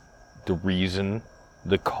 was the reason,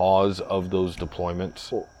 the cause of those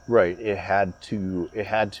deployments? Well, right. It had to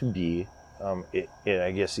be.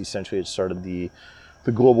 I guess essentially it started the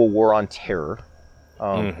global war on terror.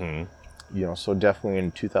 Mm-hmm. You know, so definitely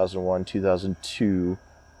in 2001, 2002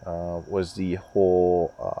 was the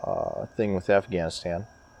whole thing with Afghanistan.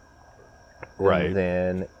 Right. And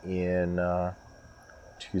then in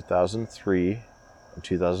 2003 and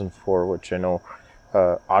 2004, which I know,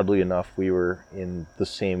 oddly enough, we were in the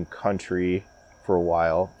same country for a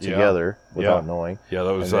while together without knowing. Yeah,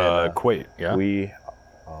 that was then, Kuwait. Yeah. We,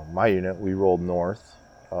 my unit, we rolled north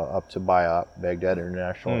up to Bayat, Baghdad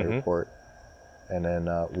International Airport. And then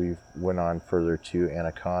we went on further to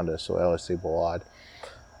Anaconda, so LSA Balad.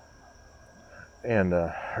 And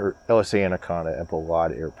or LSA Anaconda at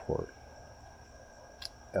Balad Airport.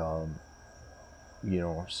 You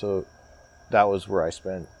know, so that was where I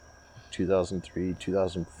spent 2003,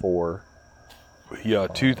 2004. Yeah,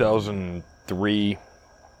 2003,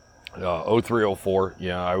 03, 04.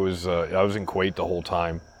 Yeah, I was in Kuwait the whole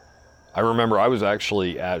time. I remember I was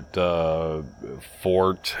actually at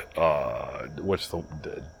Fort.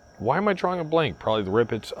 Why am I drawing a blank? Probably the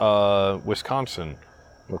Rippets, Wisconsin.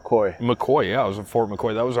 McCoy. Yeah, I was at Fort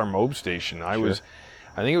McCoy. That was our MOB station. I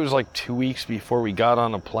think it was like 2 weeks before we got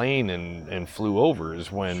on a plane and flew over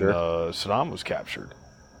is when Saddam was captured.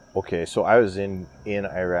 Okay, so I was in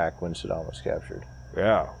Iraq when Saddam was captured.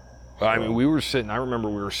 Yeah. I mean, I remember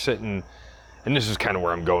we were sitting, and this is kind of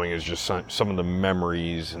where I'm going, is just some of the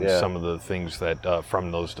memories and some of the things that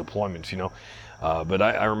from those deployments, you know. But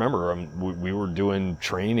I remember we were doing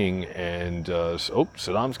training, and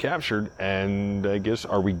Saddam's captured, and I guess,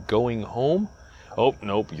 are we going home? Oh,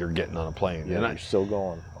 nope, you're getting on a plane. Yeah, you're still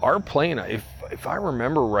going. Our plane, if I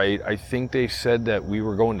remember right, I think they said that we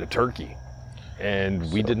were going to Turkey,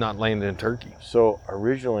 and we did not land in Turkey. So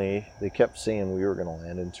originally, they kept saying we were going to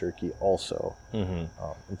land in Turkey also. Mm-hmm.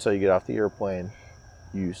 Until you get off the airplane,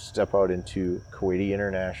 you step out into Kuwaiti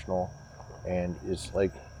International, and it's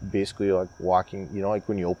like basically like walking, you know, like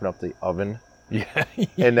when you open up the oven. Yeah.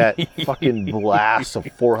 And that fucking blast of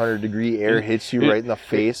 400-degree air hits you right in the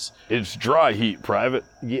face. It's dry heat, Private.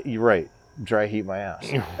 Yeah, you're right. Dry heat my ass.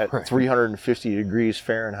 At 350 degrees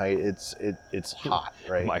Fahrenheit, it's hot,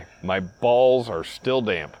 right? My balls are still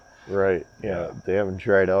damp. Right. Yeah. They haven't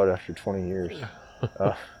dried out after 20 years.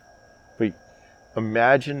 But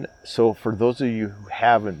imagine, so for those of you who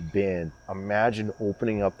haven't been, imagine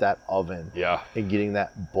opening up that oven Yeah. and getting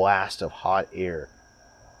that blast of hot air.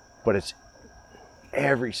 But it's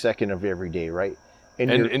every second of every day, right?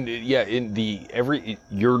 You're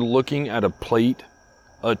looking at a plate,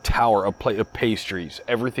 a tower, a plate of pastries.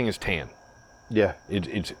 Everything is tan. Yeah.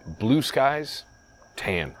 It's blue skies,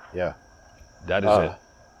 tan. Yeah. That is it.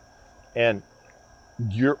 And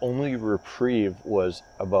your only reprieve was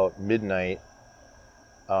about midnight,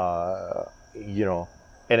 you know,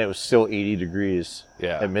 and it was still 80 degrees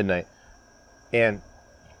Yeah. at midnight. And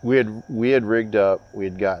we had rigged up,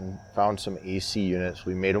 found some AC units,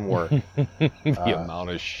 we made them work. The amount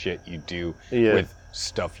of shit you do Yeah. with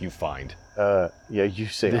stuff you find. Yeah, you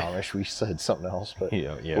say Amish, we said something else, but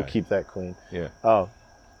Yeah. we'll keep that clean. Yeah.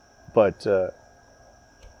 But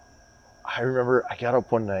I remember I got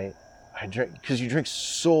up one night, I drank, because you drink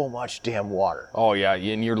so much damn water. Oh yeah,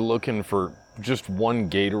 and you're looking for just one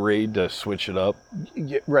Gatorade to switch it up.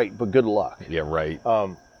 Yeah, right, but good luck. Yeah, right.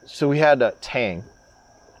 So we had Tang,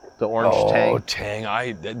 the orange Oh, Tang. Tang.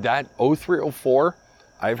 That 0304,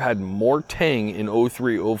 I've had more Tang in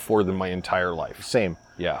 0304 than my entire life. Same.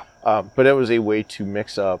 Yeah. But it was a way to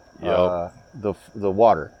mix up the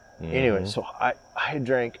water. Mhm. Anyway, so I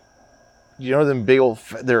drank, you know, them big old,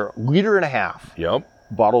 they're 1.5 liters Yep.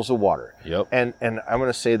 bottles of water. Yep. And I'm going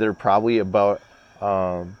to say they're probably about,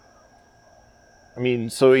 I mean,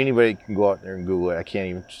 so anybody can go out there and Google it. I can't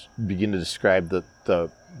even begin to describe the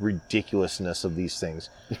ridiculousness of these things.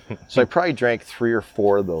 So I probably drank 3 or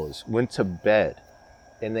 4 of those, went to bed,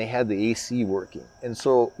 and they had the AC working. And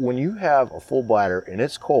so when you have a full bladder and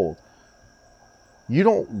it's cold, you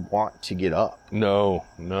don't want to get up. No.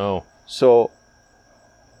 So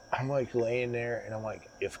I'm like laying there and I'm like,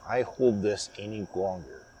 if I hold this any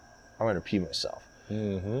longer, I'm going to pee myself.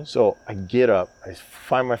 Mm-hmm. So I get up, I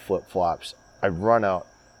find my flip-flops, I run out.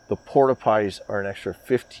 The porta potties are an extra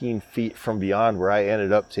 15 feet from beyond where I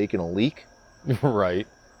ended up taking a leak. Right.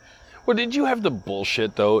 Well, did you have the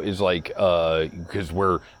bullshit, though, is like, because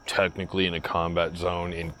we're technically in a combat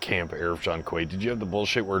zone in Camp Arifjan, Kuwait, did you have the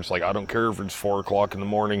bullshit where it's like, I don't care if it's 4 o'clock in the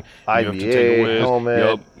morning, you have to take a IBA, whiz,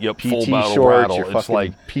 helmet, yep, PT full battle shorts, rattle. your It's fucking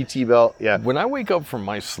like, PT belt, yeah. when I wake up from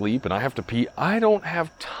my sleep and I have to pee, I don't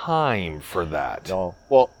have time for that. No.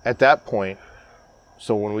 Well, at that point,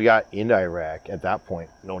 so when we got into Iraq, at that point,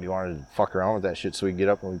 nobody wanted to fuck around with that shit, so we get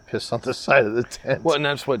up and we piss on the side of the tent. Well, and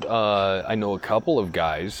that's what I know a couple of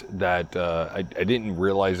guys that I didn't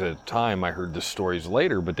realize at the time. I heard the stories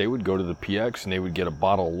later, but they would go to the PX and they would get a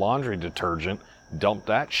bottle of laundry detergent, dump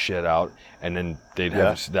that shit out, and then they'd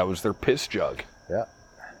have that was their piss jug.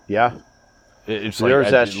 Yeah. It's There's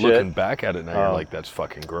like that looking shit. back at it now, you're like, that's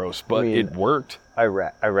fucking gross, but I mean, it worked.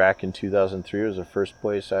 Iraq in 2003 was the first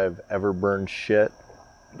place I've ever burned shit.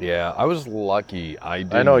 Yeah, I was lucky. I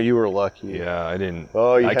know you were lucky. Yeah, I didn't.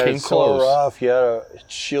 Oh, you I had came it so close. rough. You had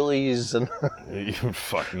Chili's and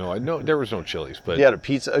Fuck no, there was no Chili's, but you had a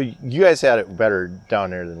pizza. You guys had it better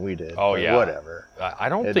down there than we did. Oh, but yeah. whatever. I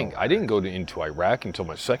didn't go into Iraq until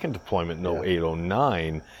my second deployment in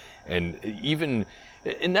 0809, and even,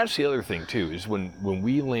 and that's the other thing too, is when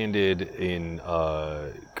we landed in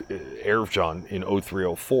Arifjan in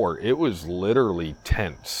 0304, it was literally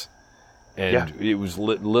tents, and it was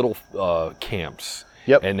little camps.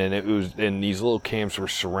 Yep. And then and these little camps were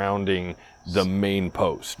surrounding the main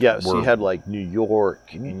post. Yeah, so you had like New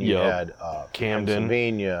York, and you had Camden,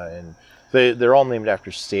 Pennsylvania, and they're all named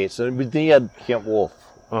after states. But then you had Camp Wolf.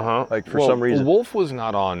 Like for some reason, Wolf was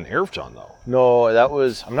not on Arifjan though. No, that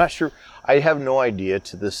was. I'm not sure. I have no idea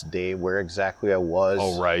to this day where exactly I was.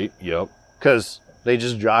 Oh right, yep. Because they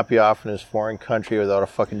just drop you off in this foreign country without a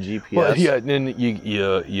fucking GPS. Well, yeah, and then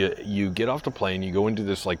you get off the plane, you go into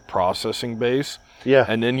this like processing base. Yeah.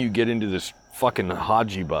 And then you get into this fucking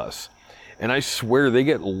Haji bus. And I swear they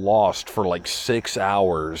get lost for like 6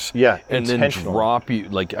 hours. Yeah, and then drop you.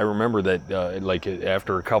 Like I remember that, like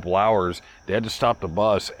after a couple hours, they had to stop the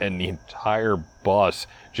bus, and the entire bus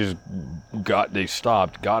just they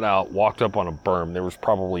stopped, got out, walked up on a berm. There was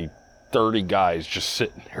probably 30 guys just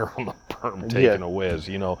sitting there on the berm taking a whiz,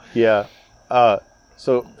 you know. Yeah.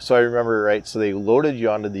 So I remember, right? So they loaded you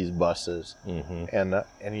onto these buses, and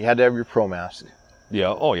you had to have your pro mask.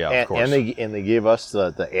 Yeah. Oh yeah. Of course. And they gave us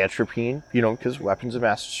the atropine, you know, because weapons of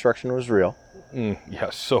mass destruction was real.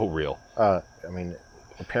 Yeah, so real. I mean,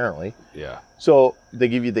 apparently. Yeah. So they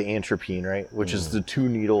give you the atropine, right, which is the 2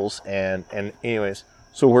 needles, and anyways,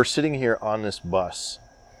 so we're sitting here on this bus,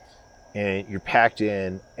 and you're packed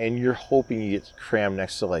in, and you're hoping you get crammed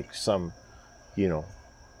next to like some, you know,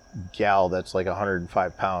 gal that's like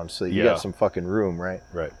 105 pounds, so that you got some fucking room, right?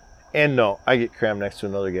 Right. And no, I get crammed next to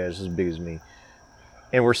another guy that's as big as me.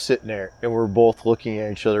 And we're sitting there, and we're both looking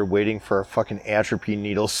at each other, waiting for our fucking atropine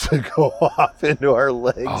needles to go off into our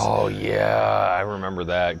legs. Oh, yeah. I remember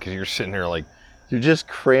that, because you're sitting there like... You're just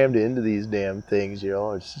crammed into these damn things, you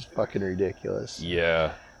know? It's just fucking ridiculous.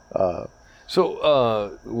 Yeah.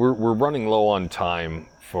 So we're running low on time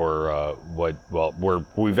for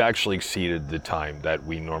we've actually exceeded the time that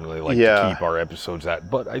we normally like to keep our episodes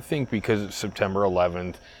at. But I think because it's September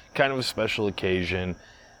 11th, kind of a special occasion...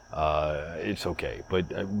 it's okay.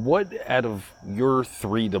 But what out of your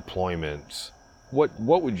 3 deployments,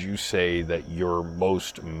 what would you say that your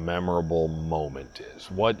most memorable moment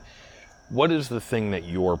is? What is the thing that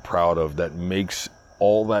you're proud of that makes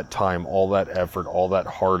all that time, all that effort, all that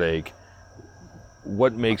heartache,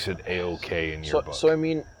 what makes it A-okay in your book? So I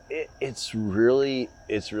mean, it's really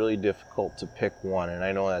difficult to pick one, and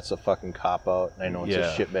I know that's a fucking cop-out, and I know it's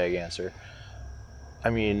a shitbag answer. I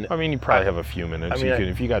mean, you probably have a few minutes. I mean,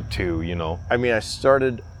 if you got 2, you know. I mean, I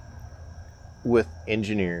started with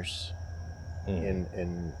engineers,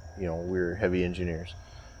 and you know, we were heavy engineers.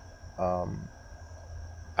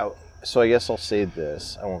 So I guess I'll say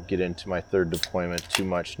this. I won't get into my 3rd deployment too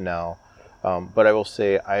much now, but I will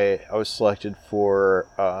say I was selected for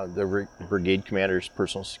the brigade commander's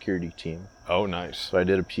personal security team. Oh, nice. So I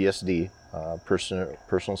did a PSD,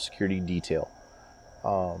 personal security detail.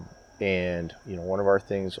 And, you know, one of our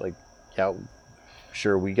things, like, yeah,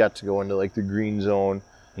 sure, we got to go into, like, the green zone,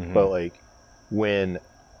 but, like, when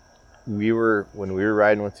we were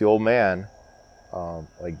riding with the old man,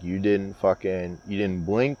 like, you didn't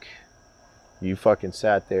blink, you fucking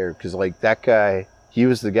sat there, because, like, that guy, he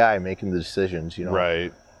was the guy making the decisions, you know?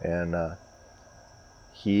 Right. And,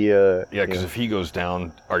 yeah, because if he goes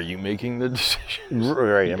down, are you making the decisions?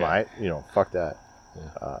 Right, am I? You know, fuck that.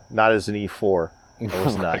 Yeah. Not as an E4. I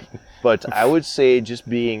was not. But I would say just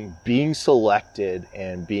being selected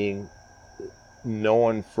and being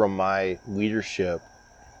known from my leadership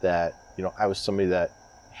that, you know, I was somebody that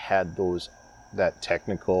had that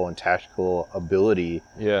technical and tactical ability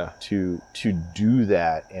to do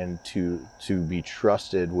that and to be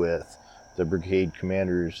trusted with the brigade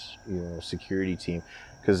commander's, you know, security team.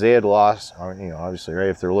 Because they had lost, you know, obviously, right?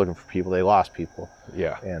 If they're looking for people, they lost people.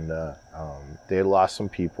 Yeah. And they had lost some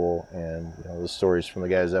people, and you know, the stories from the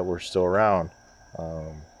guys that were still around.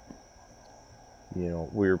 You know,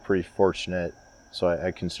 we were pretty fortunate, so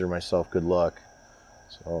I consider myself good luck.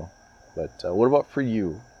 So, but what about for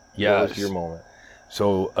you? Yeah. What was your moment?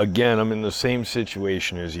 So again, I'm in the same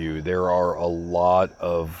situation as you. There are a lot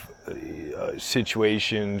of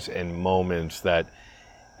situations and moments that,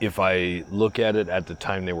 if I look at it at the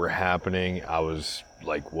time they were happening, I was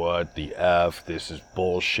like, what the F? This is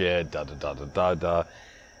bullshit, da-da-da-da-da-da.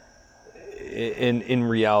 In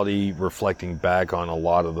reality, reflecting back on a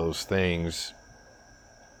lot of those things,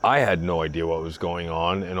 I had no idea what was going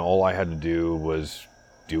on, and all I had to do was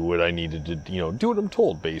do what I needed to, you know, do what I'm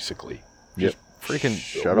told, basically. Just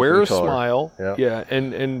freaking wear a smile. Yep. Yeah,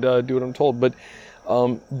 and do what I'm told. But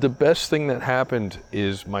the best thing that happened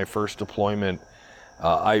is my first deployment.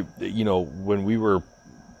 You know, when we were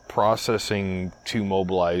processing to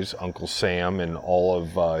mobilize Uncle Sam and all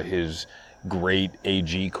of his great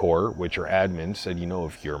AG Corps, which are admins, said, you know,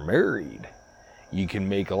 if you're married, you can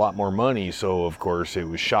make a lot more money. So, of course, it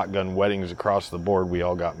was shotgun weddings across the board. We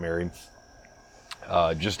all got married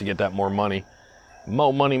just to get that more money.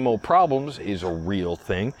 Mo money, mo problems is a real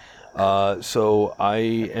thing. So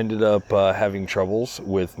I ended up having troubles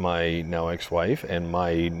with my now ex-wife, and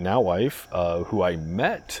my now wife, who I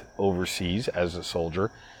met overseas as a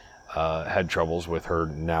soldier, had troubles with her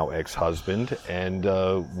now ex-husband, and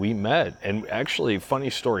we met. And actually, funny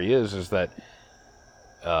story is that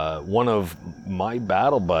one of my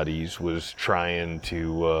battle buddies was trying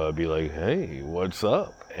to be like, hey, what's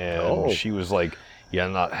up? And she was like, yeah,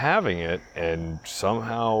 I'm not having it. And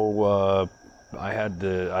somehow I had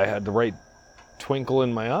the right twinkle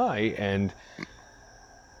in my eye, and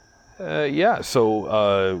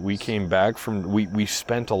so we came back from, we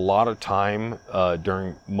spent a lot of time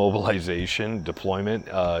during mobilization, deployment,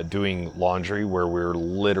 doing laundry, where we were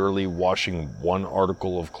literally washing one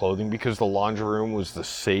article of clothing, because the laundry room was the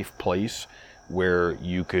safe place where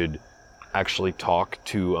you could actually talk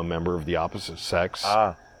to a member of the opposite sex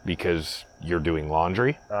because you're doing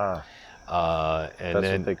laundry. And that's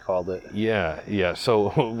then, what they called it. Yeah. So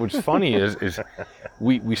what's funny is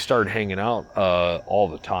we started hanging out all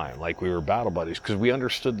the time, like we were battle buddies, because we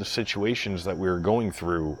understood the situations that we were going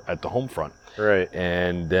through at the home front. Right.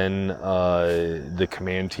 And then the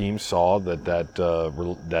command team saw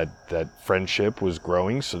that friendship was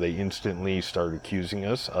growing, so they instantly started accusing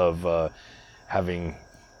us of having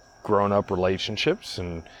grown-up relationships,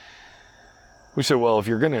 and we said, well, if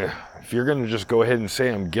you're gonna just go ahead and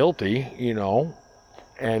say I'm guilty, you know,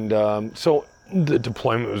 and so the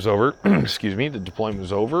deployment was over. Excuse me, the deployment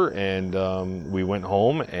was over, and we went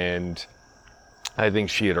home, and I think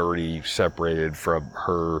she had already separated from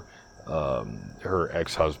her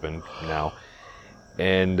ex-husband now,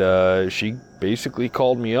 and she basically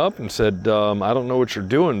called me up and said, I don't know what you're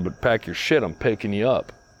doing, but pack your shit. I'm picking you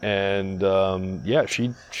up. And yeah,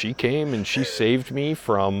 she came and she saved me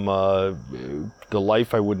from the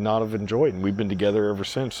life I would not have enjoyed, and we've been together ever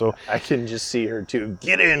since. So I can just see her too.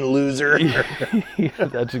 Get in, loser. yeah,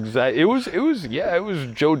 that's exactly. It was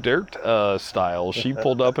Joe Dirt style. She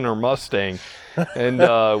pulled up in her Mustang, and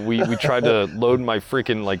we tried to load my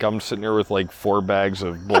freaking, like, I'm sitting there with like 4 bags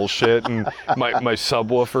of bullshit and my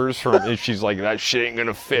subwoofers and she's like, that shit ain't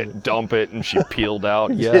gonna fit. Dump it, and she peeled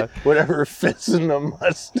out. Yeah, whatever fits in the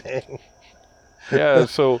Mustang. Yeah,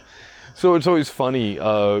 so it's always funny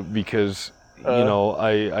because. You know,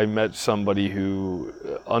 I met somebody who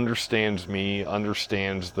understands me,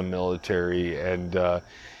 understands the military, and,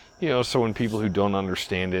 you know, so when people who don't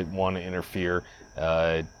understand it want to interfere,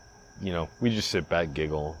 you know, we just sit back,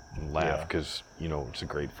 giggle, and laugh because, you know, it's a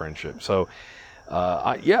great friendship. So,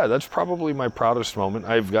 yeah, that's probably my proudest moment.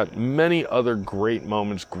 I've got many other great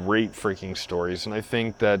moments, great freaking stories, and I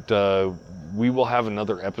think that we will have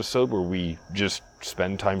another episode where we just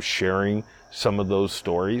spend time sharing some of those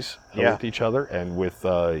stories with each other and with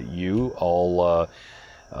you, all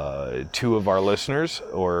 2 of our listeners,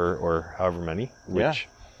 or however many, which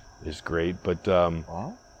is great. But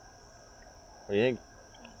what do you think?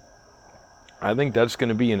 I think that's going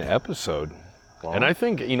to be an episode. Wow. And I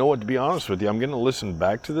think, you know what, to be honest with you, I'm going to listen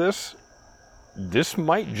back to this. This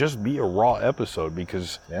might just be a raw episode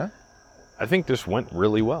because I think this went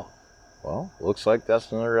really well. Well, looks like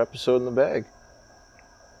that's another episode in the bag.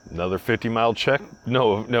 Another 50-mile check?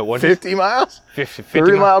 No. What? 50 miles? 50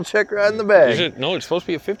 30-mile check right in the bag. Is it? No, it's supposed to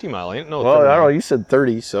be a 50-mile, ain't it? No. Well, I don't know. You said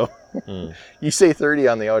 30, so you say 30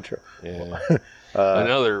 on the outro. Yeah.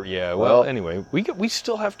 Another. Yeah. Well, anyway, we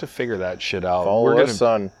still have to figure that shit out. Follow us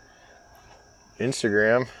on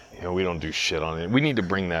Instagram. You know, we don't do shit on it. We need to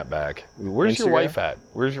bring that back. Where's your wife at?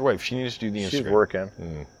 Where's your wife? She needs to do the Instagram. She's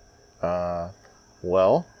working.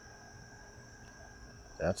 Well,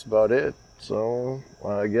 that's about it. So,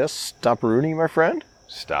 I guess stop Rooney, my friend.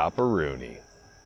 Stop a Rooney.